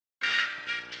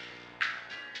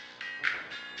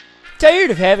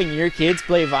Tired of having your kids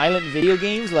play violent video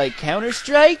games like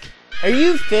Counter-Strike? Are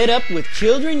you fed up with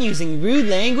children using rude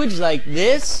language like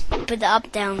this? Put the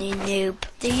up down, you noob.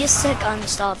 Do you sick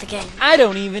uninstall the game? I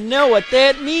don't even know what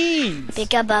that means.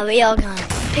 Pick up a real gun.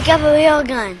 Pick up a real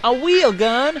gun. A wheel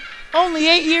gun? Only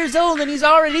 8 years old and he's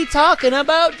already talking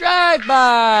about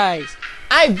drive-bys.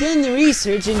 I've done the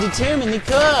research and determined the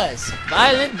cause.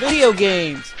 Violent video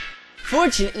games.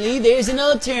 Fortunately, there's an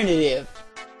alternative.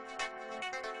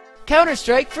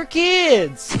 Counter-Strike for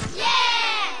kids. Yeah!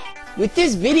 With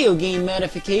this video game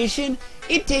modification,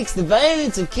 it takes the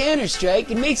violence of Counter-Strike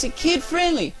and makes it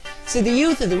kid-friendly, so the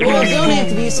youth of the world don't have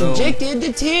to be subjected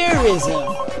to terrorism.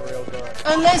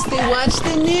 Unless they watch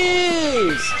the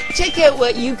news. Check out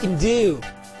what you can do.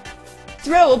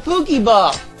 Throw a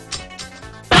Pokeball.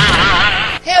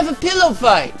 Have a pillow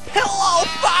fight. Pillow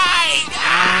fight!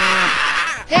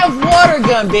 Have water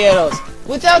gun battles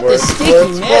without the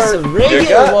sticky mess of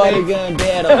regular water gun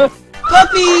battle.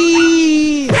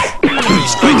 Puppies!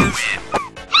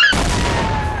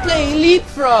 Play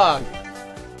leapfrog.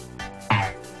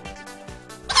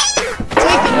 Take a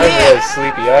I'm really nap.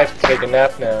 sleepy. I have to take a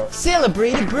nap now.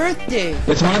 Celebrate a birthday.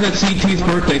 It's Margaret CT's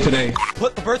birthday today.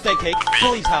 Put the birthday cake in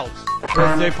Billy's house.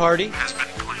 Birthday party?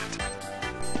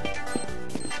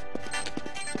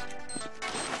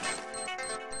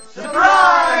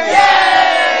 Surprise!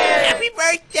 Yay! Happy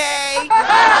birthday!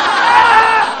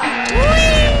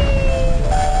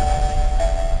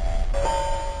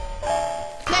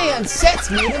 Play on sets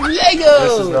made of Legos.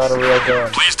 This is not a real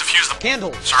gun. Please defuse the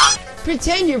Candles. sir.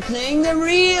 Pretend you're playing the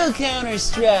real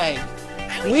Counter-Strike.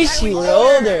 Wish you were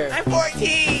older. I'm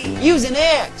 14! Use an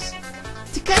axe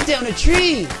to cut down a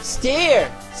tree.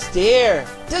 Stare, stare.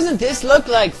 Doesn't this look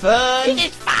like fun?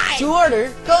 It's fine! To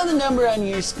order, call the number on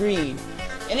your screen.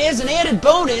 And as an added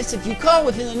bonus, if you call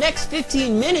within the next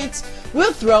 15 minutes,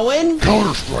 we'll throw in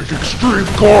Counter-Strike Extreme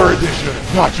Core Edition.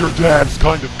 Not your dad's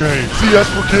kind of game. CS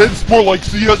for kids, more like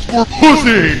CS for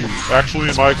pussies. Actually,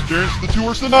 in my experience, the two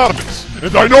are synonymous.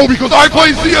 And I know because I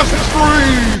play CS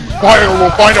Extreme. Fire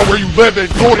will find out where you live and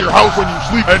go to your house when you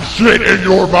sleep and shit in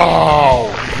your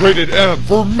mouth. Rated M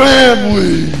for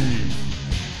manly.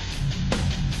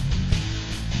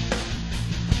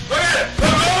 Look at it!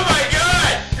 Oh my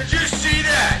god! Did you see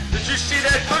that? Did you see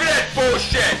that? Look at that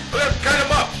bullshit! Look at cut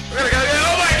him up! Look at it!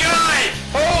 Oh my god!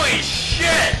 Holy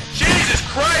shit! Jesus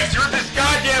Christ! You ripped this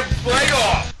goddamn leg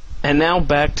off! And now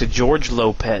back to George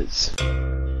Lopez.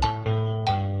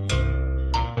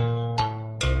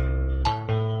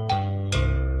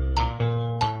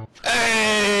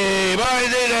 Hey,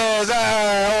 boys,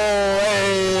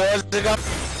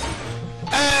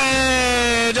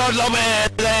 hey, George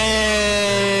Lopez!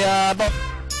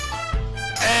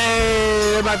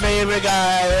 Hey, my favorite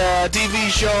guy, TV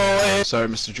show. Sorry,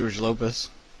 Mr. George Lopez,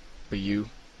 but you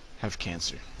have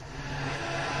cancer.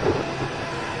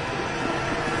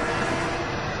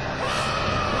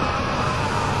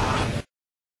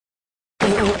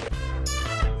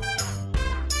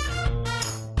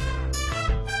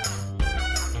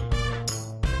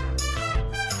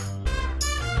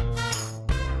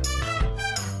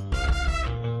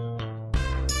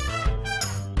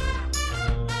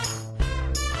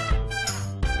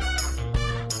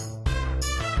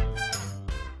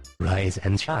 Rise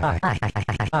and shine.